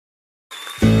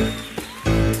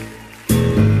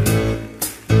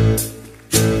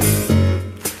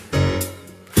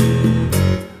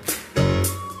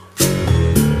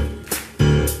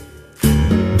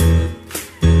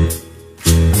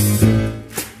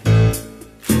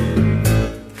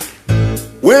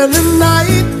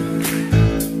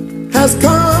has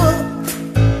come,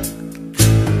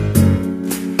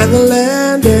 and the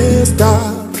land is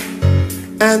dark,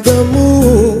 and the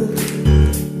moon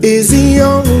is the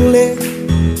only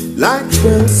light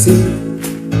we'll see.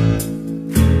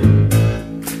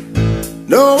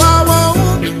 No, I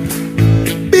won't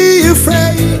be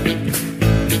afraid.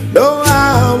 No,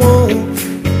 I won't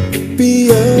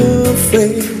be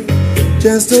afraid.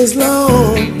 Just as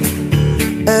long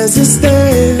as you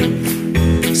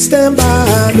stand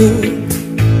by me.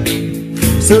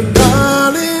 So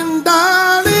darling,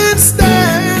 darling,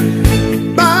 stand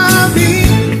by me.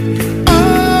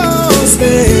 Oh,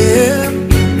 stand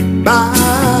by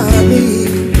me.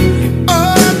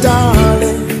 Oh,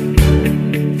 darling,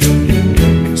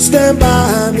 stand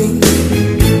by me.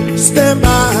 Stand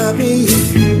by me.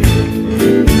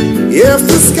 If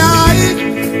the sky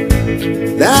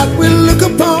that we look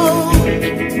upon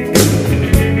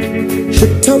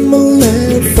should tumble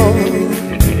and fall,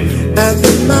 and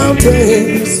the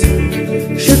mountains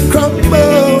should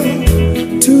crumble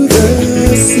to the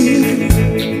sea,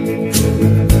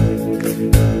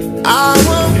 I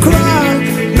won't cry.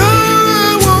 No, I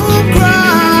won't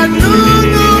cry. No,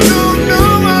 no, no, no,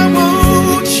 I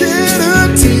won't shed a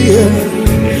tear.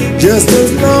 Just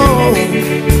as long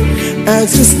as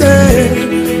you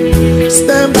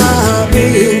stand by me.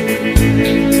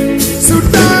 So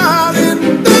darling,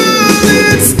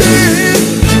 darling, stand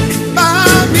by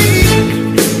me.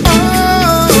 Oh,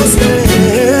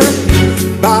 stand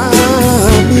by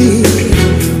me.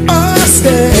 Oh,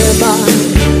 stand by me.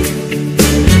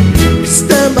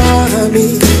 Stand by me.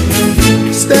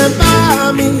 Stand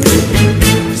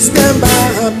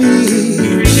by me.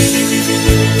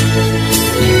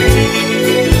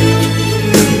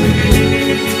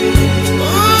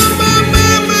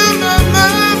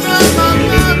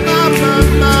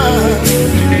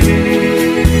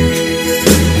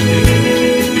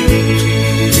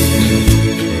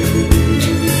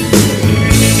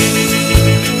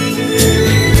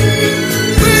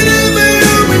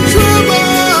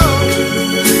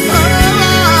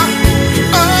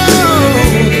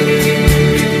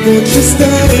 Won't you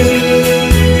stand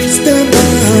by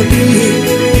me?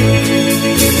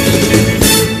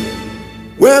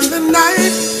 When the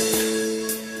night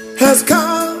has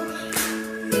come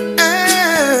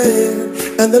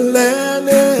and the land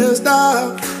is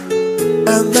dark,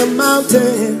 and the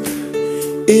mountain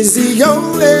is the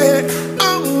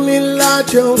only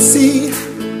light you'll see.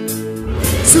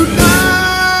 So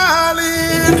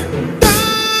darling,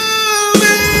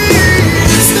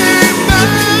 stand by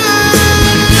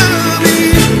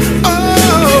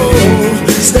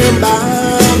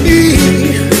me,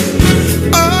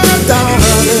 oh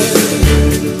darling,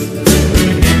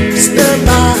 stand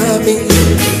by me,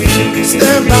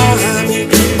 stand by me.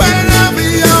 Whenever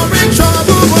you're in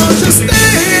trouble, won't you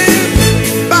stand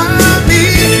by me?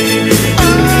 Oh,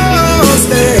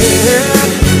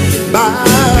 stand by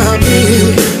me,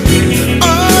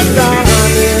 oh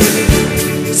darling,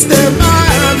 stand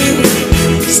by me,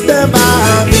 stand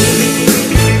by me.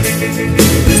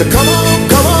 So come on,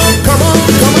 come on, come on,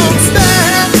 come on,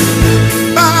 stand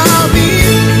by me.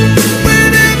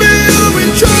 Whenever you're in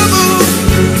trouble,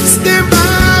 stand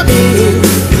by me.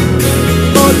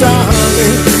 Oh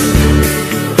darling,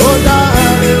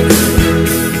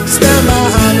 stand by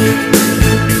me.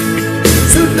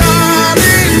 So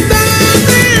darling,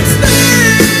 darling,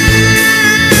 stand.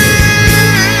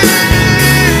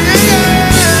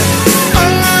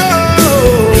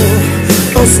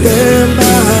 Oh, stand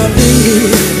by me.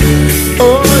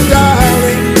 Oh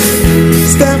darling,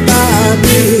 stand by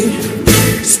me,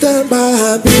 stand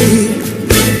by me,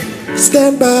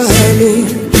 stand by me.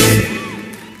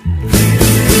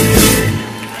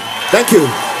 Thank you.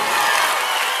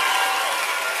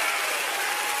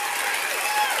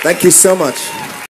 Thank you so much.